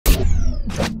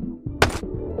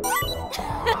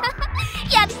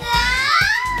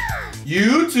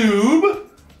YouTube.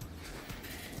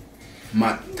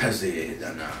 Mataze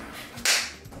dana.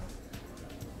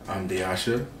 I'm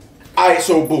Deasha. Alright,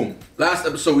 so boom. Last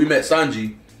episode we met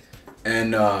Sanji,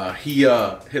 and he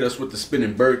hit us with the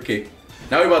spinning bird kick.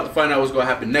 Now we're about to find out what's gonna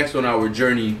happen next on our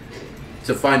journey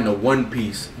to find the One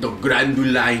Piece, the Grand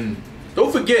Line.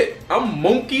 Don't forget, I'm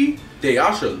Monkey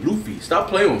Deasha Luffy. Stop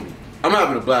playing with me. I'm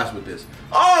having a blast with this.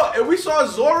 Oh, and we saw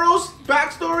Zoro's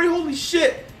backstory. Holy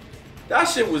shit. That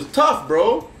shit was tough,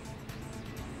 bro.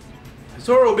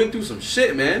 Zoro been through some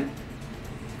shit, man.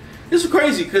 This is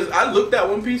crazy, because I looked at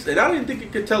One Piece and I didn't think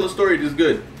it could tell a story this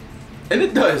good. And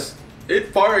it does.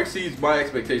 It far exceeds my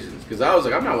expectations, because I was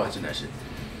like, I'm not watching that shit.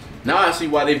 Now I see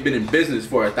why they've been in business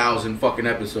for 1,000 fucking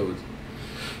episodes.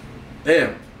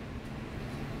 Damn.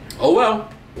 Oh well.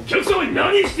 What the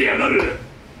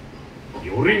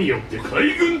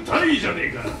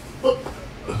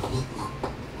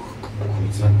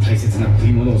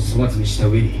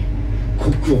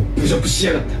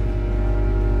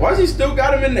Why is he still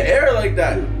got him in the air like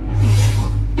that? You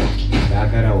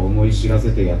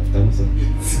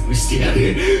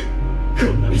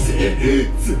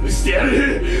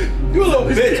a little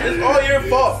bitch, it's all your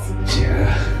fault.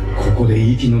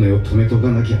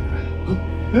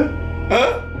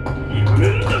 Huh?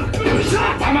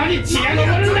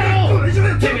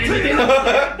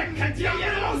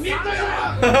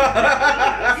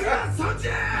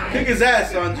 Kick his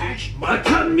ass, Sanji.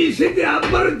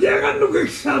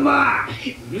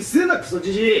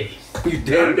 You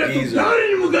damn geezer.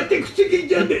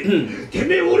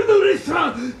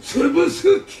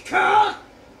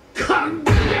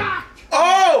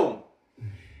 Oh!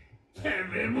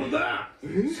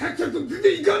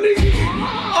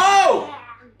 Oh!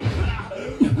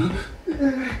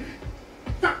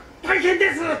 大変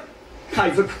です。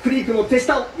海賊クリークの手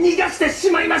下を逃がしてし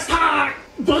まいました。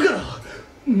バカな。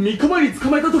3日前に捕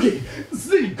まえた時、す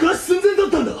でに餓死寸前だっ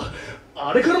たんだ。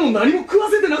あれからも何も食わ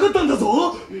せてなかったんだぞ。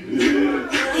こ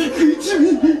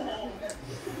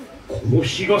の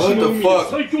東の海の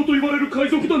最強と言われる海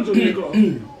賊団じゃねえか。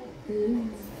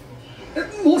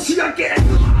申し訳。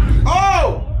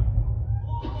Oh!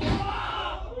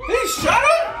 He shot him?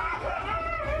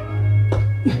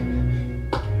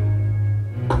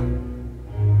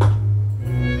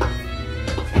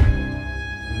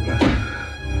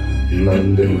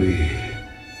 何でもいい。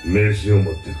名刺を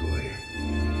持ってこい。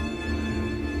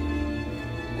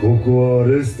ここは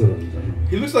レストランだろ。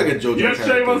He looks like a JoJo character. いらっし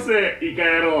ゃいませ、イカ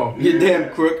野郎。You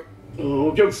damn crook.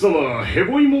 お客様、ヘ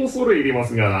ボイも恐れ入りま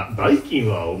すが、代金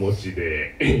はお持ち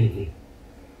で。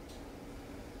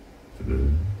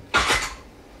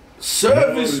サ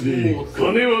ービスも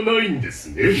金はないんで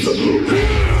すね。さ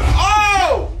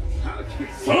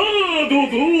あ、どう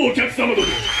ぞお客様ども。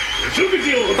食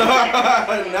事を。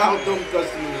Now don't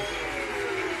customers.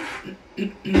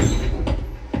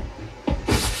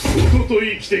 おととい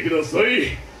来てくださ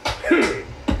い。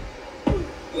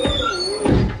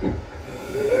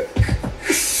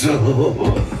くそ、あん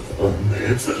な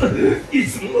やつい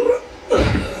つもなら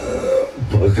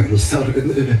バカにされね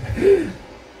え。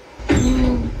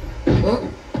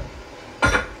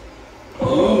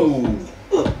Oh.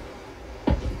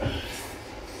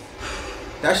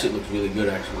 That shit looks really good,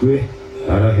 actually.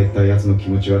 腹減ったやつの気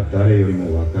持ちは誰より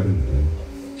もわかるん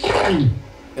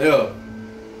だよ。Ew.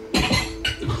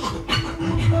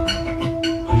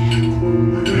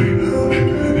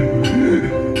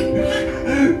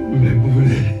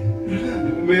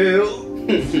 目を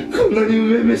こんなにう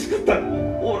めめしかった俺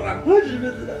は初め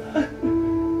てだ。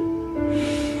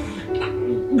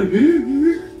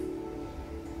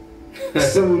ク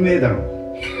ソうめえだろ。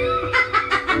おいコッ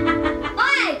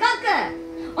ク、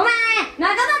お前仲間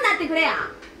になってくれよ。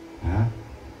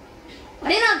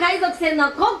俺の海賊船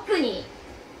のコックに。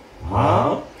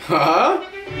はあ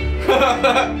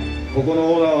ここの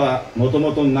オーナーはもと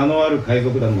もと名のある海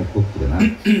賊団のコックでな。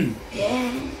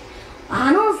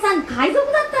あのおっさん海賊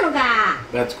だったのか。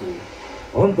That's cool.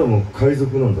 あんたも海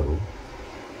賊なんだろ。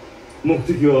目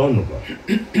的はあんのか。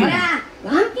俺は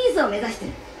ワンピースを目指して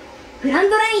る。グラン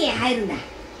ドラインへ入るんだ。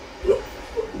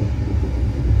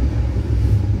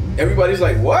Everybody's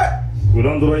like, what? グ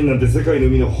ランドラインなんて世界の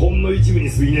海のほんの一部に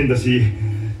過ぎねえんだし、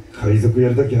海賊や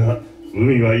るだけは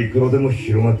海はいくらでも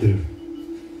広がってる。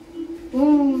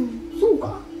そう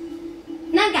か。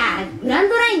なんかグラン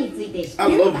ドラインについて知ってる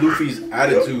のか。I love Luffy's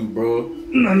attitude, bro.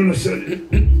 何も知らね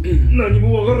え。何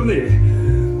もわからねえ。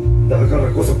だか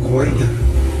らこそ怖いんだ。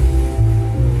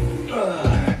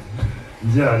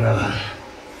じゃあな。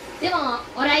でも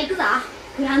俺は行くぞ、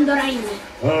グランドラインに。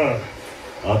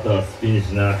あとは好きに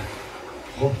しな。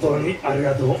本当にあり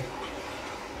がとう。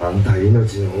あんた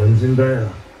命の恩人だよ。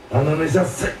あの飯は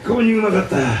最高にうまかっ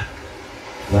た。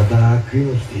また食い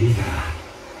に来ていいか。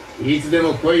いつで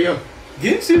も来いよ。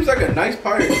Gin seems like a nice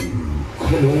pirate. こ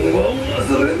の恩は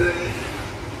忘れね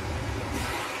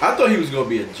え。I thought he was gonna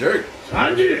be a jerk. サ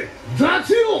ンジ、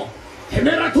雑よ。て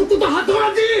めえらとっとと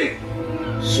働け。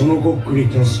そのコックに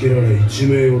助けられ一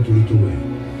命を取り留め、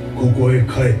ここへ帰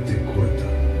ってこれた。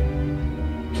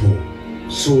と、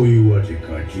そういうわけか、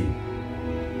キン。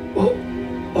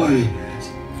はい。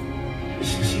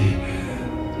しかし、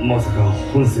まさか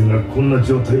本船がこんな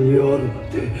状態にあるなん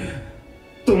て。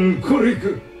ドンコリ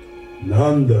ク。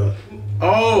なんだ。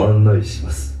案内し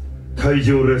ます。海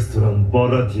上レストランバ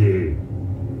ラティエ。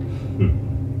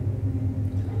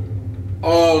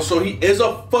Oh, so he is a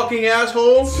fucking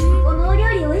asshole? このお料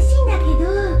理美味しいんだけど、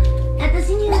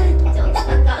私にはちょっと高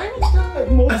いみたい。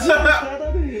もちろんだ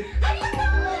ね。ありがと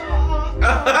う。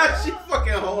She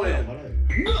fucking holding.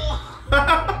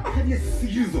 何す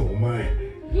ぎるぞお前。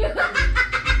そ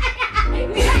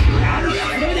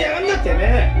れでやがんなってね。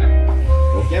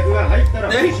お客が入った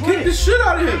ら。Then he kicked the shit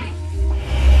out of him.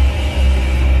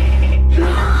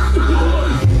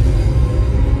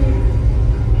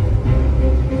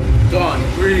 Don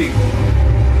Green.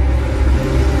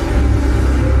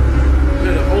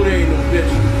 Man, the owner ain't no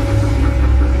bitch.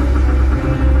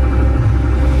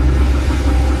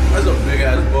 That's a big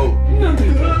ass boat. な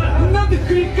んで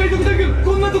クイッ海賊だけ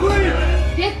こんなところに。でっ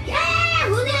けー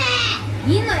船。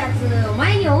銀のやつお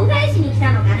前に恩返しに来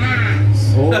たのかな。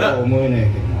そうは思え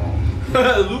ねえけど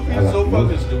な。Luffy is so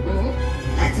fucking stupid.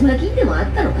 竜巻でもあ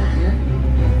ったのか。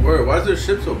Word, why is their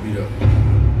ship so beat up?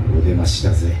 腕増し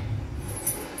だぜ。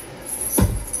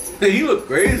Hey, he look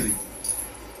crazy.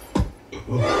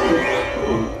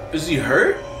 Is he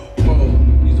hurt? Oh,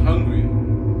 he's hungry.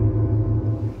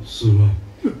 すまん。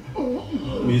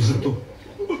水と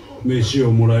飯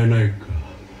をもらえないか。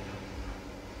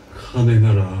金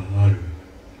ならある。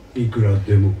いくら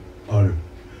でもある。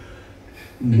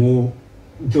も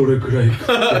うどれくらい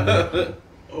か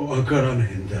わからね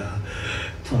えんだ。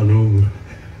頼む。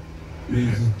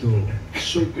水と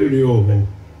食料を。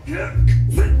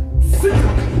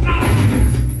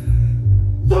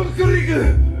ドンクリ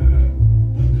ク。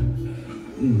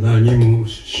何も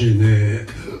しねえ。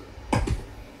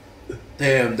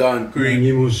Damn, Don Creek.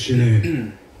 何もしねえ。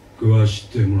食わし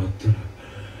てもらったら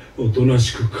おとな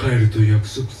しく帰ると約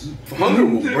束する。 Hunger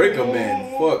will break a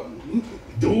man. Fuck.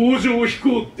 同情飛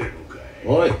行ってのかい。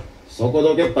おい、そこ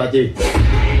どけパティ。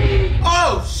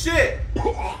Oh shit!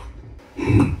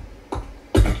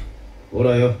 ほ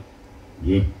らよ、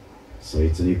銀、そ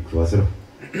いつに食わせろ。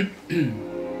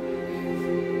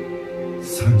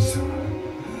サンジさん、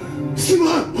す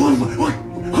まん。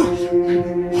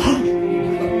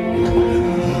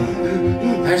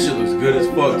That shit looks good as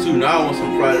fuck too. Now I want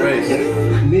some fried rice.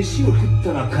 飯を食っ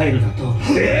たら帰るだと。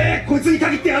こいつに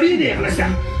限ってありえねえ話だ。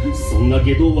そんな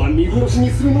外道は見殺しに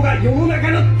するのが世の中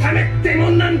のためっても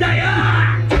んなんだよ。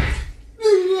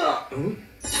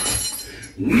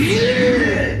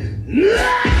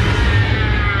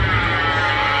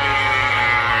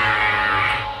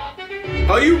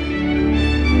Are you?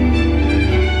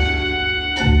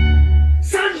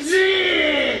 サンジ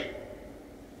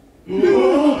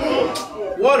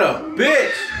What a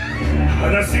bitch!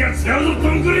 話が違うぞト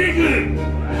ンクリーク。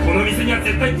この店には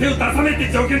絶対手を出さないっ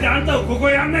て条件であんたをここ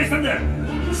へ案内したんだ。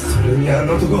それにあ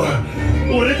の男は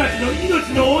俺たちの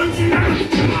命の恩人だ。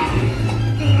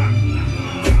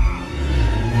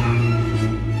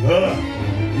ああ、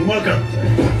うまかった。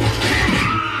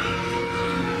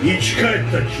生き返っ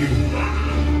た気分だ。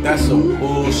 That's some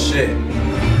bullshit.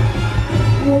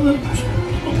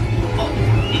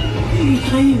 一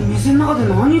体店の中で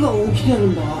何が起きてる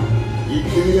んだ。言って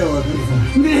みりゃわかる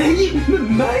さ。ねえ、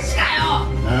マジかよ。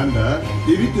なんだ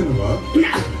ビビってんのか。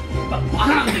バカ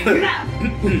なこと言うな。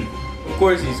 Of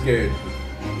course he's scared.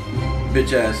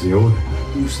 Bitch ass.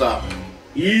 Usopp.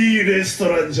 いいレスト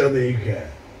ランじゃねえ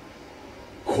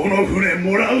か。この船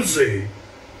もらうぜ。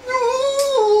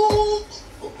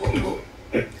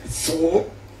そう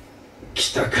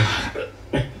来たか。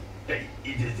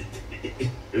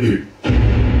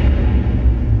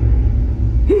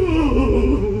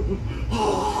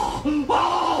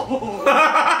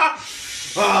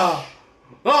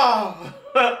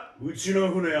うちの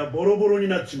船はボロボロに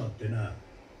なっちまってな。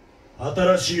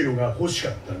新しいのが欲しか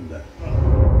ったんだ。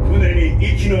船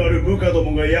に息のある部下ど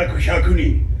もが約100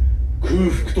人、空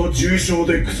腹と重傷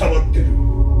でくさばってる。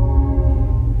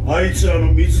あいつら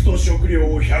の水と食料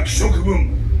を100食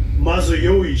分まず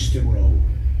用意してもらおう。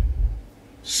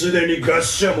すでに餓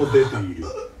死者も出ている。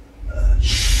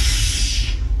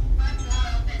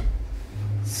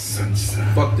サンジさん。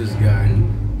 Fuck this guy.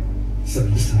 サ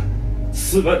ンジさん、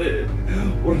すまねえ。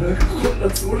俺なんかこんな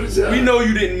つもりじゃ。 We know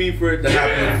you didn't mean for it to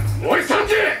happen. おいサン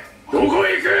ジ、どこ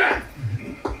へ行く？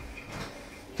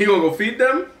 He gonna go feed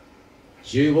them?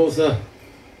 集合さ。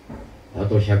あ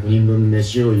と100人分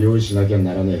飯を用意しなきゃ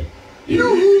ならねえ。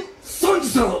サンジ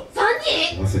さん。サン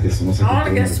ジ。合わせてその先 I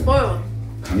don't wanna get spoiled.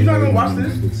 You're not gonna watch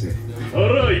this?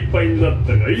 腹いっぱいになっ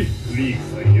たがいいフリーク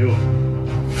さんよ。ど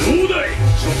うだい、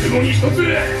食後に一つ。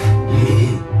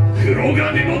黒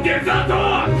金のデザート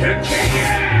決定。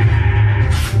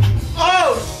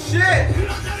 Oh shit!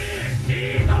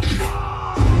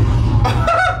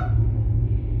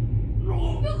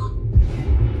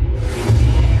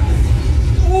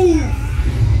 Ooh!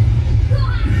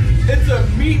 It's a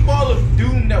meatball of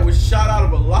doom that was shot out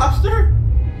of a lobster?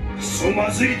 クソま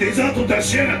ずいデザート出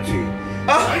しやがって。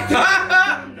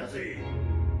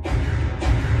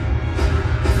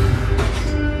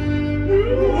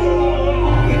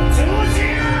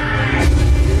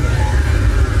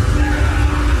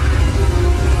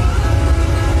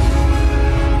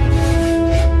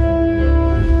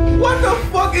 What the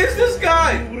fuck is this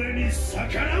guy? 俺に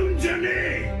逆らうんじゃね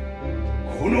え。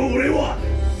この俺は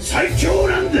最強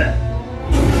なんだ。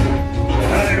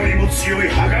誰よりも強い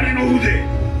鋼の腕、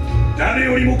誰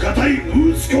よりも硬い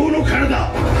ウーツ鋼の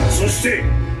体、そして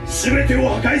全てを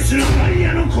破壊するマリ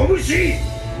アの拳。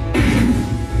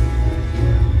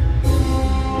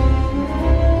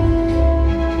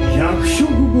100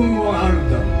食分はある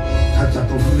だろう。たちゃ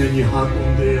と船に運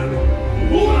んでやる。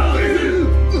おい、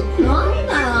何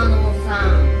だよあのおっさん。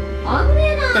危ね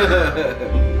えな。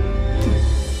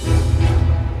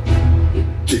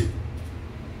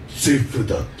ゼフ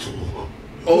だと。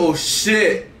 Oh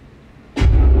shit!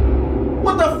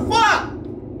 What the fuck?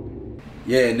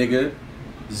 Yeah, nigga.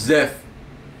 Zeph.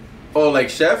 Oh,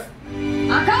 like chef?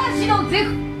 赤足のゼ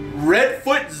フ。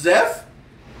 Redfoot Zeph?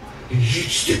 生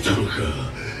きてたのか。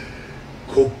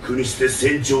コックにして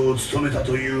船長を務めた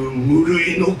という無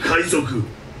類の海賊。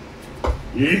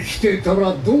生きてた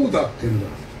らどうだってんだ。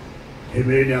て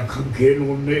めえには関係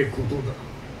のねえことだ。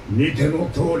見ての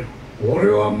通り、俺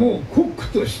はもうコック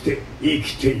として生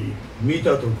きている。見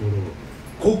たところ、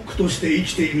コックとして生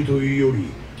きているというより、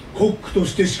コックと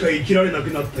してしか生きられなく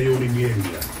なったように見える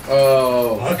が。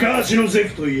Oh. 赤足のゼ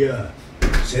フといや、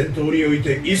戦闘におい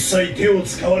て一切手を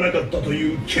使わなかったと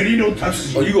いう蹴りの達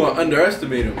人。 Oh, you gonna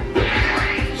underestimate him?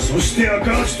 そして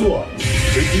赤足とは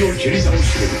敵を蹴り倒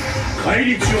して返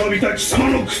り血を浴びた貴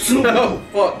様の靴のこと。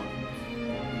 Oh,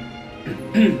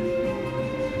 fuck.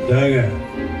 だが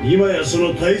今やそ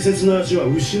の大切な足は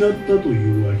失ったと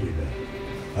いうわけだ。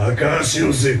赤足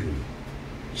のゼフ、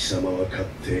貴様は勝っ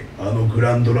てあのグ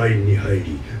ランドラインに入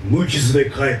り無傷で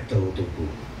帰った男。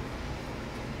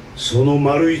その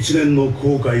丸1年の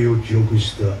後悔を記録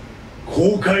した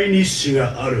後悔日誌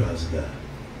があるはずだ。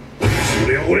そ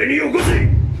れを俺によこせ。へ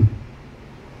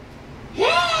え、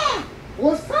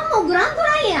おっさんもグランド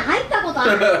ラインへ入ったことあ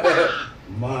るんだ。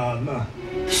まあな、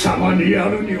貴様にや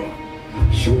るには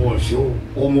少々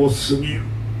重すぎる。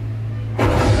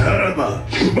ならば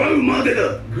奪うまで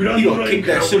だ。グラン He ド gonna ライン kick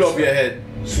から that 落 shit ち off your head.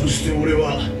 そして俺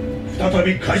は再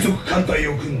び海賊艦隊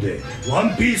を組んでワ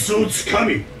ンピースをつか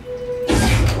み、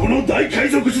この大海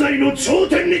賊時代の頂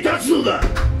点に立つのだ。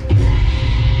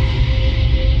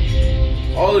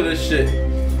 All of this shit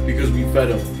because we fed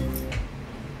him.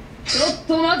 ちょっ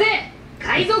と待て、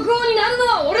海賊王になるの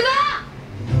は俺だ。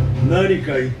何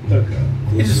か言ったか。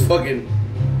 He just fucking.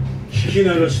 聞き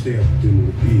流してやっても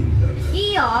いいんだが。い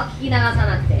いよ、聞き流さ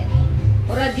なくて。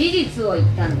俺は事実を言っ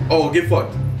たんだ。 Oh, get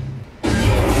fucked.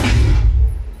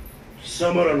 貴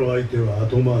様らの相手は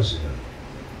後回しだ。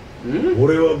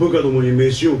俺は部下どもに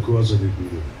飯を食わせてくる。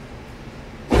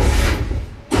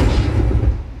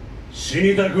死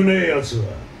にたくねえやつは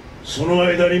その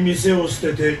間に店を捨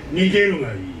てて逃げる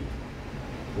がいい。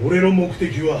俺の目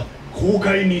的は航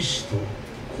海日誌と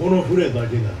この船だ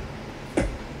けだ。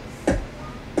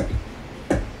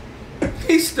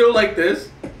 He's still like this.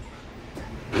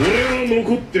 俺は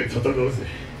残って戦うぜ。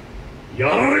や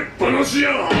られっぱなし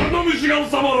やあの虫が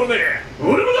収まらねえ。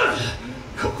俺もだ。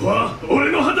ここは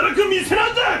俺の働く店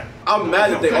なんだ。 I'm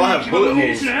mad that they all have bullet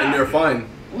holes and they're fine.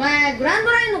 お前、グラン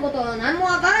ドラインのこと何も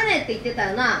わからねえって言って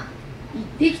たよな。言っ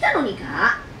てきたのに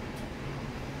か。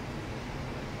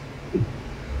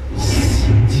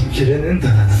信じきれねえんだ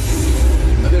な。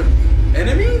 Are there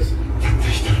enemies?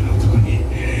 一人の男に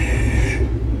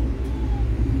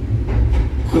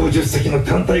50隻の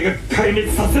艦隊が壊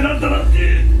滅させられたなん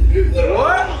て。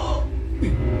 What?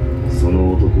 そ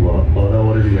の男は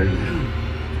現れるやいな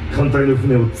艦隊の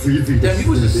船を次々と Damn, he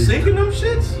was just sinking them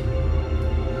shits?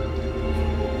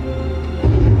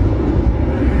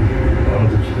 あの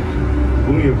時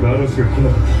運よく嵐が来な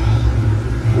かった。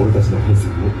俺たちの編成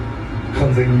も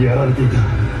完全にやられていた。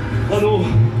人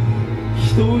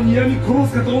を睨み殺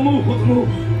すかと思うほどの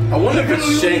I wonder if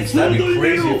it's Shanks. That'd be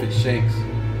crazy if it's Shanks.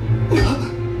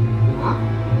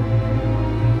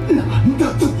 なん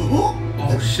だと。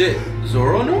 Oh shit,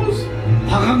 Zoro knows?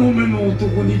 鷹の目の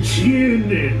男に違え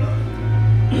ねえな。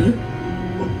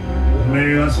おめ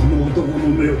えがその男の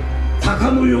目を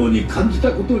鷹のように感じ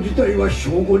たこと自体は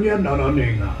証拠にはなら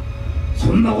ねえが、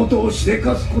そんなことをしで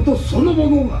かすことそのも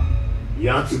のが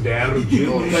奴である十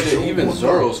Oh, 分 even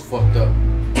Zoro's fucked up.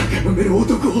 鷹の目の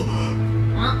男。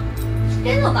あ、知っ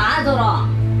てんのかゾロ。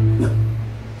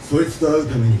そいつと会う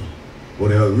ために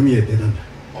俺は海へ出たんだ。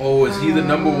 Oh, is he the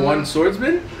 #1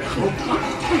 swordsman?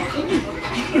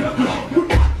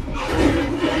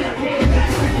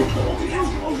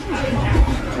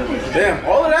 Damn,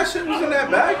 all of that shit was in that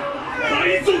bag?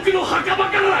 海賊の墓場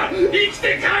から生き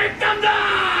て帰ったんだ。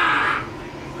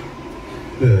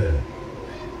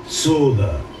そう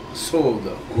だ。そう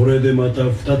だ。これでま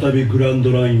た再びグラン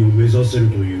ドラインを目指せる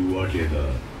というわけだ。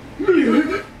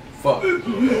Fuck.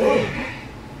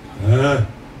 あ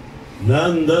あ、な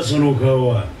んだその顔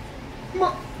は。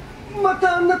ま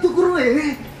たあんなところ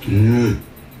へ。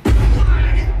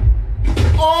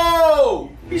Oh!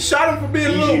 He shot him for being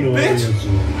a little bitch.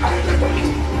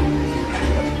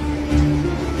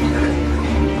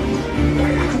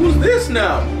 Who's this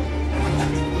now?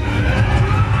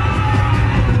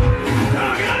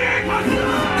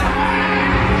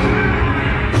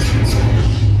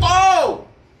 Oh!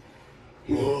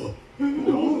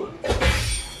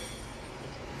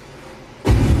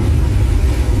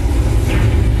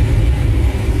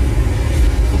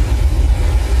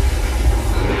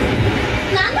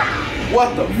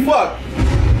 What the fuck?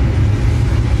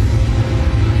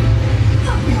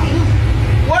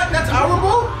 What? That's our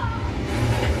boat?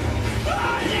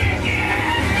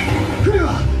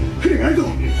 船がいるぞ。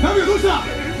何がどうした。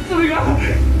それがい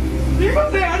ま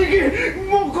せん兄貴、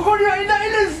もうここにはいない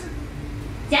です。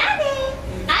じゃあね、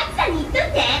あいつらに言っとっ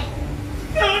て。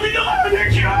涙が兄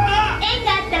貴は縁が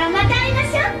あったらまた会いまし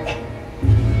ょうって。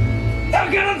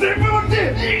宝全部持って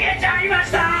逃げちゃいま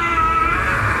した。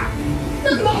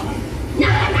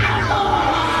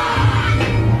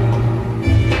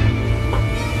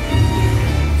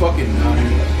Fucking Nami.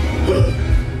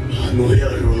 あの野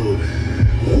郎、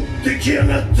持ってきや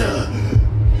がった。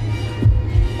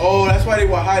 Oh, that's why they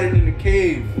were hiding in the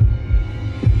cave.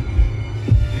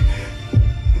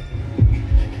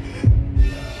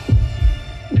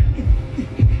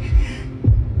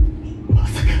 ま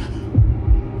さか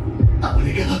あ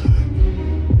れが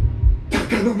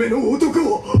鷹の目の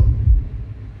男。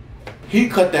 He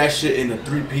cut that shit into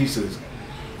 3 pieces.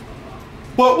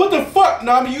 But what the fuck,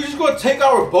 Nami? You just gonna take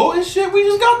our boat and shit? We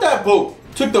just got that boat.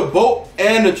 Took the boat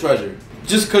and the treasure.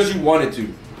 Just cause you wanted to.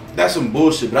 That's some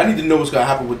bullshit. But I need to know what's gonna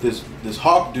happen with this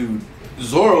Hawk dude.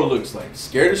 Zoro looks like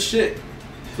scared as shit.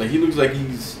 Like he looks like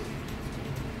he's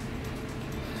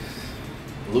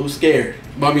a little scared.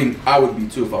 But I mean, I would be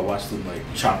too if I watched him like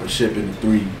chop a ship into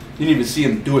 3. You didn't even see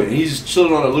him do it. And he's just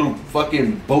chilling on a little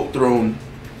fucking boat throne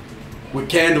with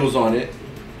candles on it.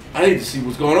 I need to see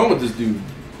what's going on with this dude.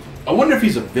 I wonder if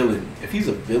he's a villain. If he's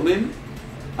a villain,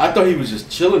 I thought he was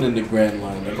just chilling in the Grand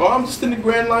Line. Like, oh, I'm just in the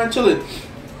Grand Line chilling.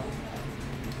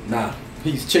 Nah,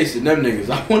 he's chasing them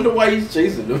niggas. I wonder why he's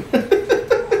chasing them.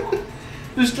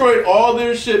 Destroyed all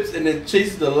their ships and then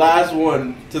chased the last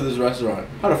one to this restaurant.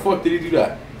 How the fuck did he do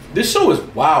that? This show is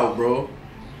wild, bro.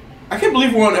 I can't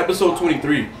believe we're on episode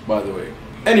 23, by the way.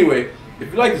 Anyway,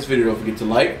 if you like this video, don't forget to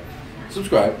like,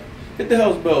 subscribe, hit the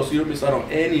hell's bell so you don't miss out on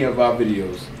any of our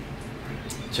videos.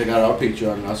 Check out our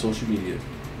Patreon and our social media.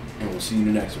 And we'll see you in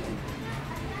the next one.